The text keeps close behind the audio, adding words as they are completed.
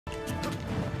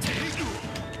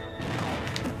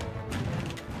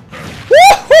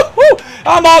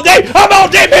I'm all day! I'm all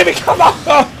day, baby! Come on!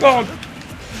 Oh, God.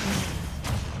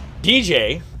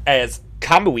 DJ as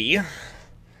Kamui,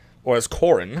 or as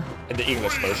Korin in the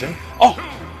English version. Oh!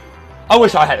 I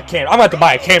wish I had a camera. I'm gonna have to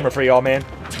buy a camera for y'all, man.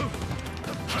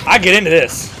 I get into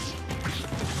this.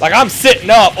 Like, I'm sitting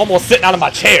up, almost sitting out of my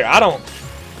chair. I don't...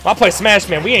 When I play Smash,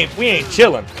 man, we ain't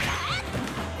chilling.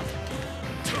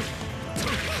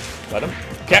 Let him.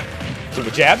 Okay. Do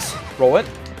the jabs. Roll it.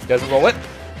 Doesn't roll it.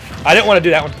 I didn't want to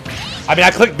do that one. I mean,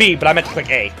 I clicked B, but I meant to click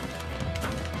A.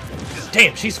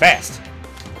 Damn, she's fast.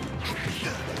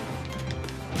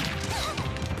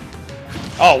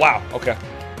 Oh, wow. Okay.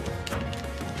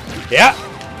 Yeah.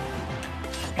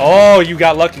 Oh, you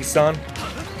got lucky, son.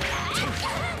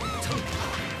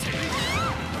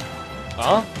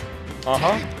 Uh-huh.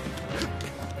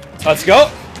 Let's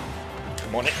go.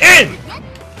 Come on in.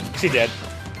 She did.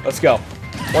 Let's go.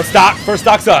 One stock. First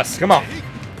stock's us. Come on.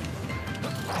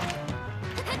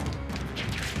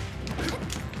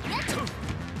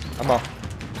 Come on.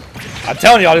 I'm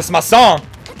telling y'all, this is my song.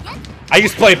 I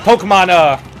used to play Pokemon,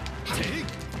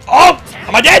 Oh!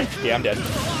 Am I dead? Yeah, I'm dead.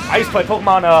 I used to play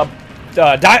Pokemon,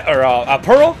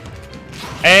 Pearl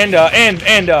and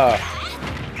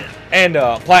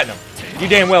Platinum. You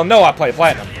damn well know I play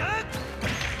Platinum.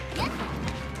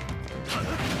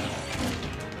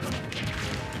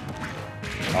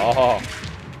 Oh.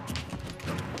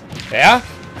 Yeah?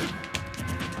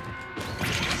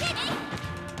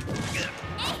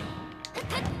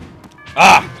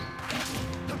 Ah!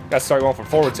 Gotta start going for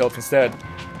forward tilt instead.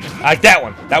 I like that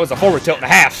one. That was a forward tilt and a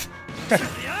half.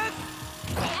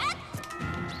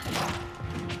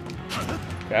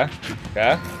 Okay.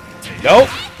 Okay. Nope.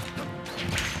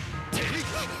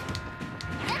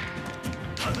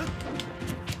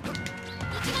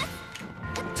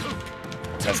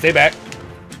 Gotta stay back.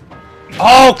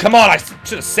 Oh, come on. I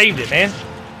should have saved it, man.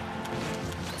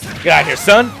 Get out of here,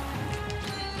 son.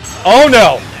 Oh,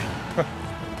 no.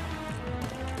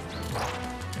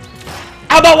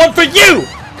 How about one for you?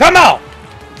 Come on.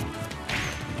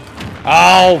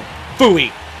 Oh,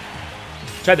 phooey.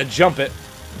 Tried to jump it.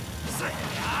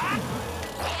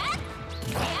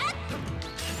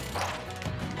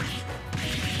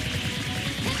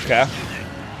 Okay.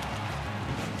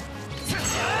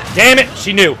 Damn it,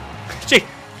 she knew.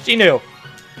 She knew.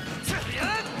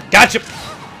 Gotcha.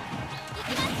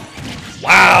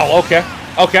 Wow, okay.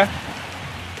 Okay.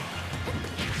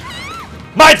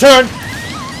 My turn.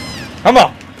 Come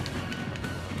on.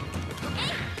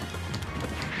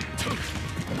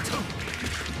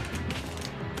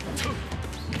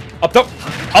 Up top.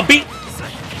 Up beat.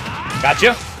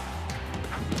 Gotcha.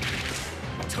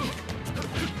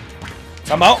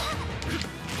 Come out.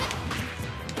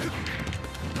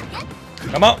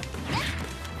 Come out.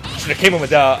 Should have came in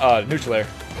with neutral air.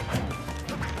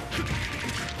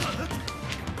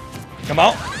 Come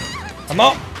out. Come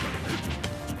out.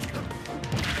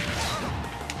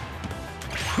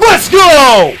 Let's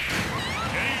go!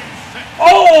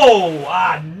 Oh,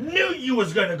 I knew you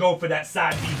was gonna go for that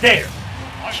side B there.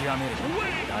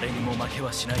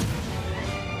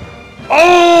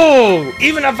 Oh,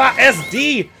 even if I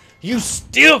SD, you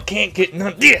still can't get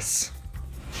none of this.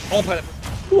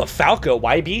 Ooh, a Falco,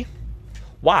 YB?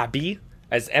 YB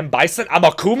as M Bison. I'm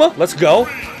a Kuma. Let's go.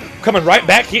 Coming right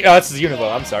back here. Oh, this is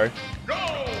Univo. I'm sorry.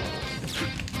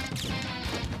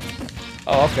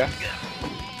 Oh, okay.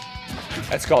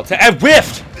 That's called I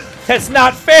whiffed. That's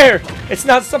not fair. It's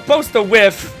not supposed to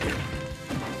whiff.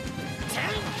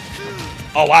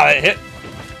 Oh wow, that hit.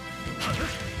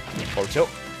 Forward tilt.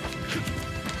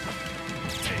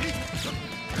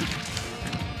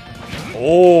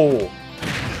 Oh.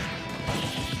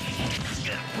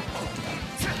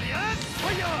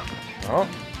 Oh.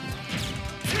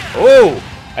 Oh!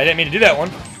 I didn't mean to do that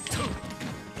one.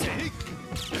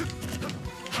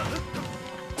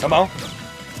 Come on.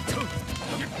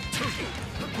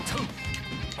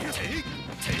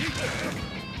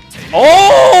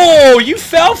 Oh! You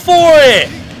fell for it!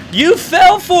 You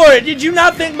fell for it! Did you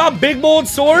not think my big bold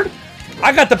sword?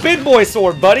 I got the big boy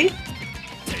sword, buddy.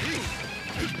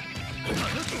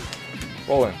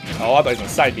 Rolling. Oh, I thought he was gonna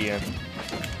side B in.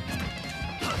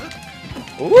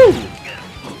 Ooh!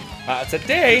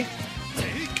 Today.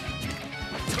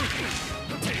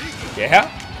 Yeah.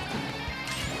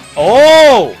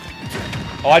 Oh!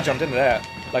 Oh, I jumped into that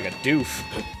like a doof.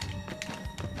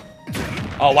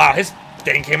 Oh wow, his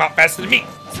thing came out faster than me.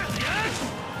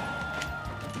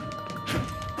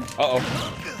 Uh-oh.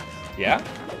 Yeah?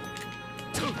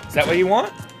 Is that what you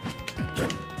want?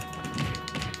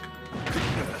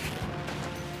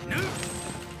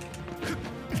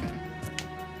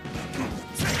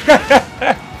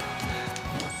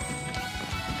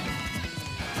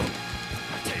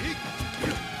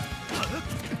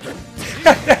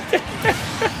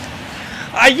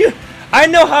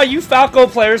 how you Falco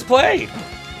players play.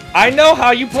 I know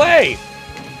how you play.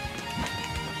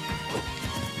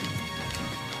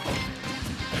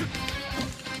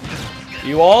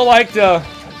 You all like to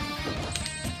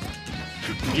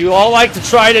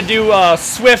try to do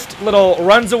swift little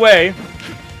runs away,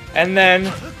 and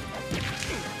then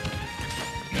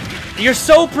you're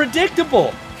so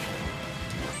predictable.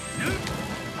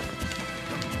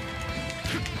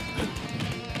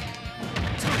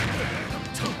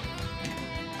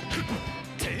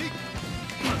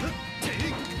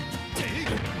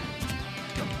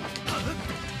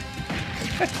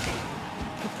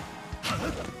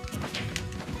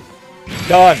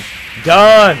 Done.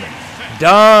 Done.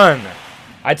 Done.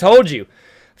 I told you.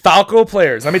 Falco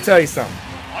players, let me tell you something.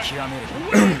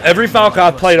 Every Falco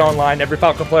I've played online, every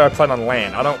Falco player I've played on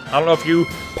LAN. I don't know if you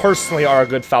personally are a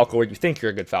good Falco or you think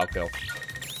you're a good Falco.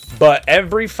 But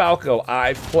every Falco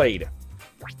I've played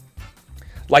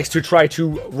likes to try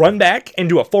to run back and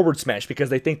do a forward smash because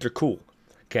they think they're cool.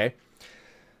 Okay?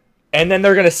 And then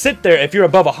they're going to sit there. If you're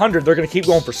above 100, they're going to keep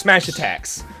going for smash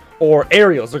attacks or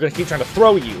aerials. They're going to keep trying to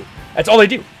throw you. That's all they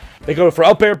do. They go for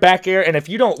up air, back air, and if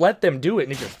you don't let them do it,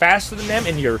 and if you're faster than them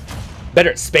and you're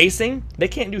better at spacing, they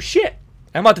can't do shit.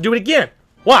 I'm about to do it again.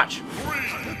 Watch.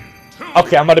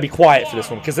 Okay, I'm about to be quiet for this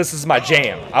one because this is my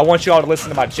jam. I want you all to listen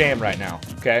to my jam right now,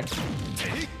 okay?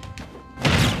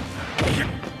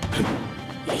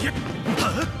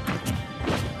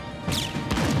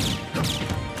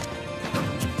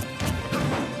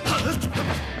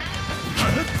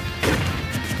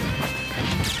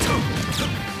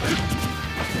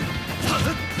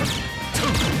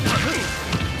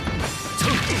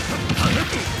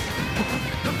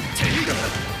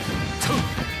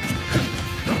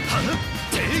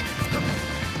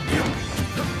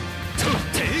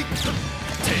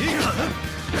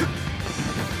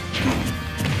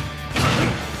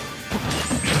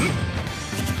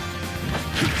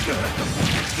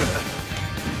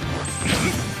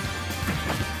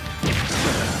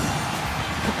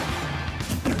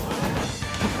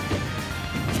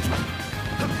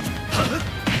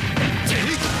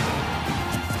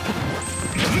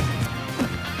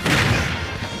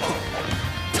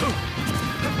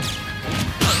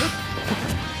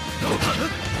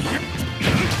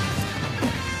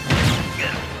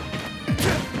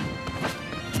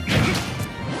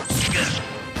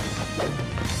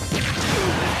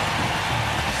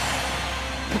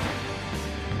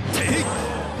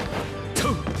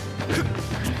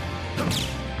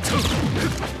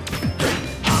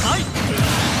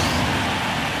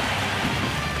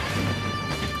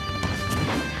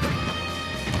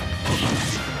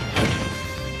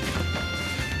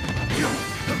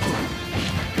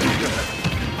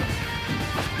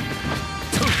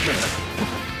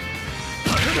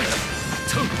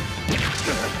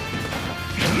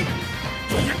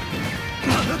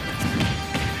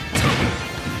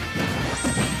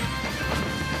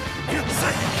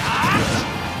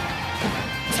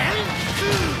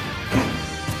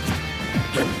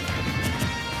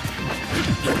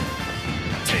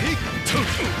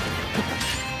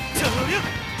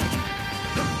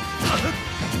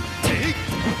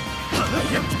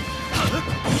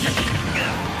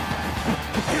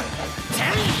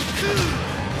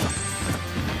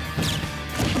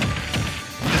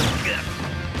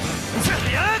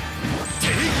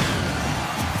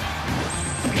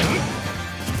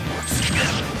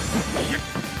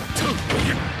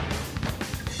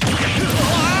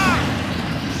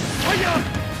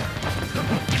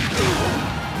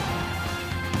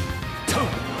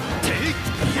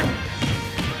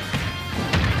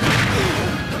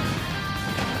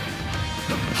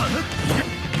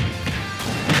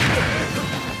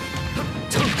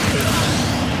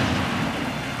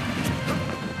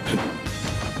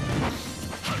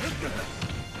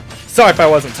 Sorry if I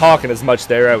wasn't talking as much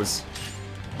there. I was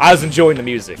enjoying the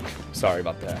music. Sorry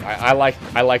about that. I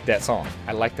like that song.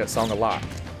 I like that song a lot.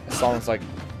 That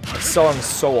song's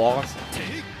so awesome.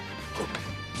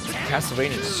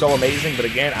 Castlevania is so amazing, but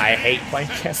again, I hate playing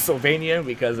Castlevania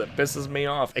because it pisses me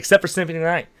off. Except for Symphony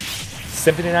Night.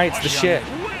 Symphony Night's the shit.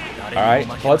 Alright,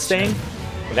 Bloodstained.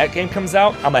 When that game comes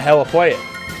out, I'm a hella play it.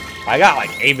 I got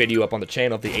like a video up on the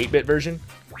channel of the 8-bit version.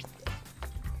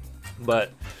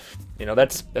 But you know,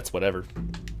 that's whatever.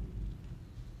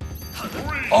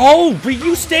 Oh,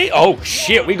 Ryu State. Oh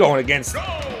shit, we going against the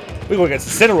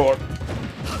Cineroar.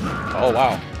 Oh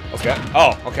wow. Okay.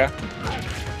 Oh, okay.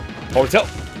 Forward tilt.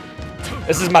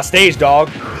 This is my stage,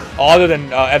 dog. Other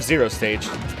than F-Zero stage.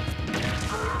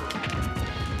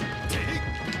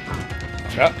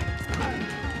 Okay.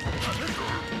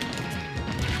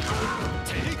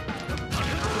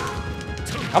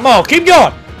 Come on, keep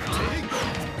going.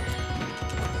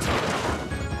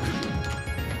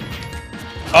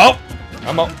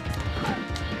 Come on.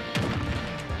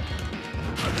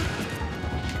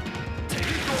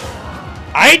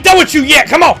 I ain't done with you yet.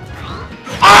 Come on.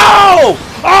 Oh!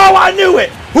 Oh, I knew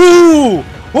it. Ooh.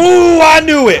 Ooh, I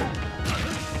knew it.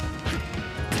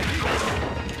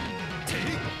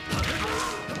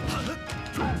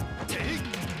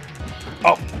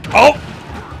 Oh. Oh.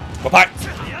 Bye-bye.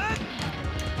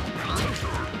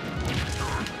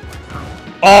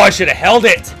 Oh, I should have held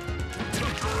it.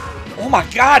 Oh my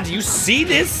god, do you see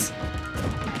this?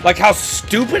 Like how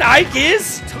stupid Ike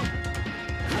is?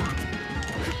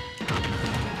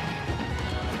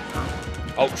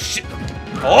 Oh shit.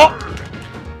 Oh!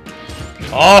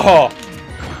 Oh!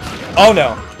 Oh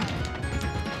no.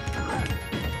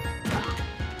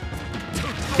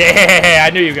 Yeah, I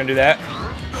knew you were gonna do that.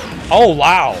 Oh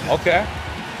wow, okay.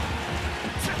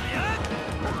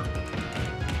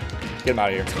 Get him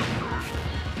out of here.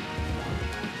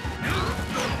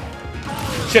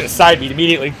 Should have side beat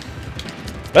immediately.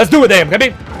 Let's do it then,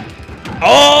 baby.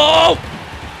 Oh!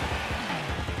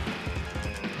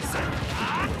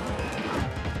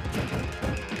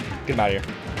 Get him out of here.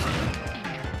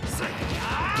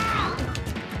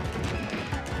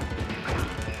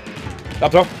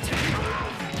 Stop throw.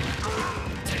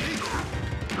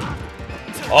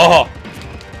 Oh!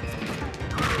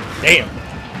 Damn.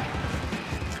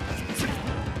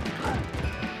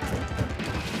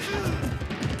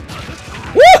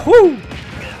 Woohoo!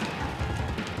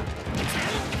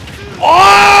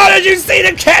 Oh, did you see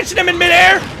them catching him in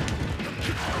midair?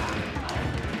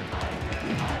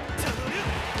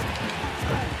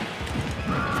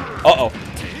 Uh-oh.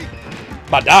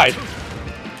 I died.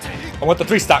 I want the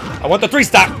 3-stock. I want the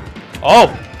 3-stock.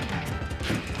 Oh.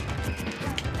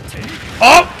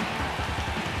 Oh.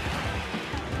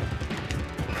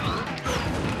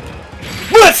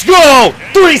 Let's go.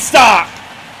 3-stock.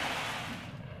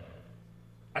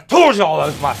 I told you all that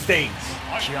was my stage.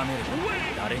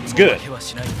 It's good. You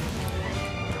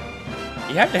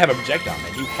have to have a projectile,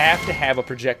 man. You have to have a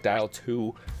projectile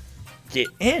to get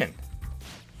in.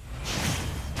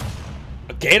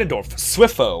 A Ganondorf,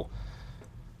 Swifo.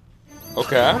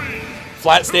 Okay.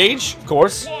 Flat stage, of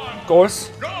course. Of course.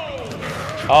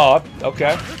 Oh,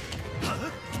 okay.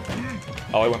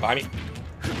 Oh, he went behind me.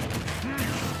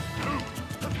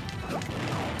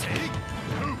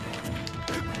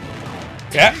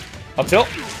 Yeah. Up tilt.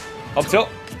 Up tilt.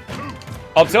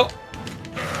 Up tilt.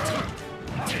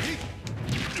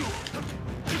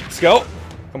 Let's go.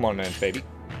 Come on, man, baby.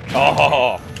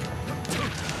 Oh.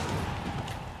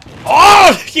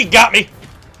 Oh, he got me.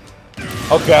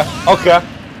 Okay. Okay.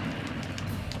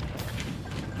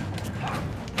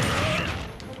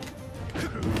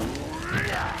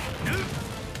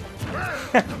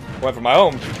 Went for my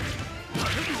own.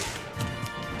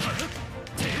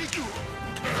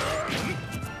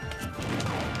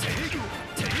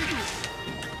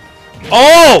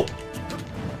 Oh!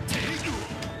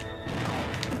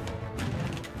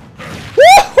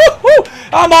 Woo-hoo-hoo!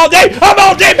 I'm all day! I'm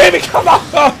all day, baby! Come on!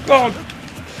 Oh, God.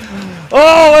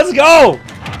 Oh, let's go!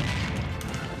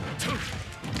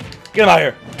 Get him out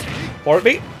of here. Forward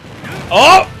beat.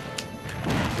 Oh!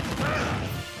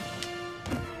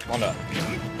 Come on up.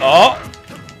 Oh!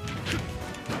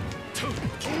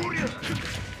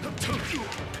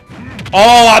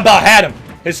 Oh, I about had him.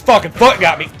 His fucking foot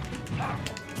got me.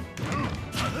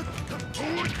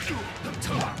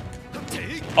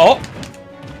 Oh!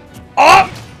 Oh!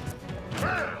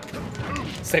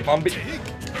 Safe on beat.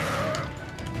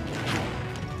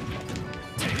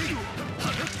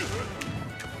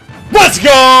 Let's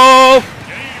go!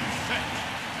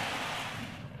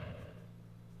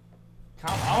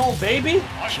 Come on, baby!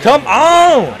 Come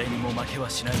on!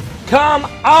 Come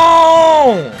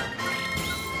on!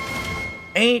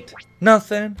 Ain't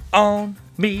nothing on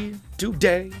me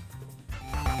today.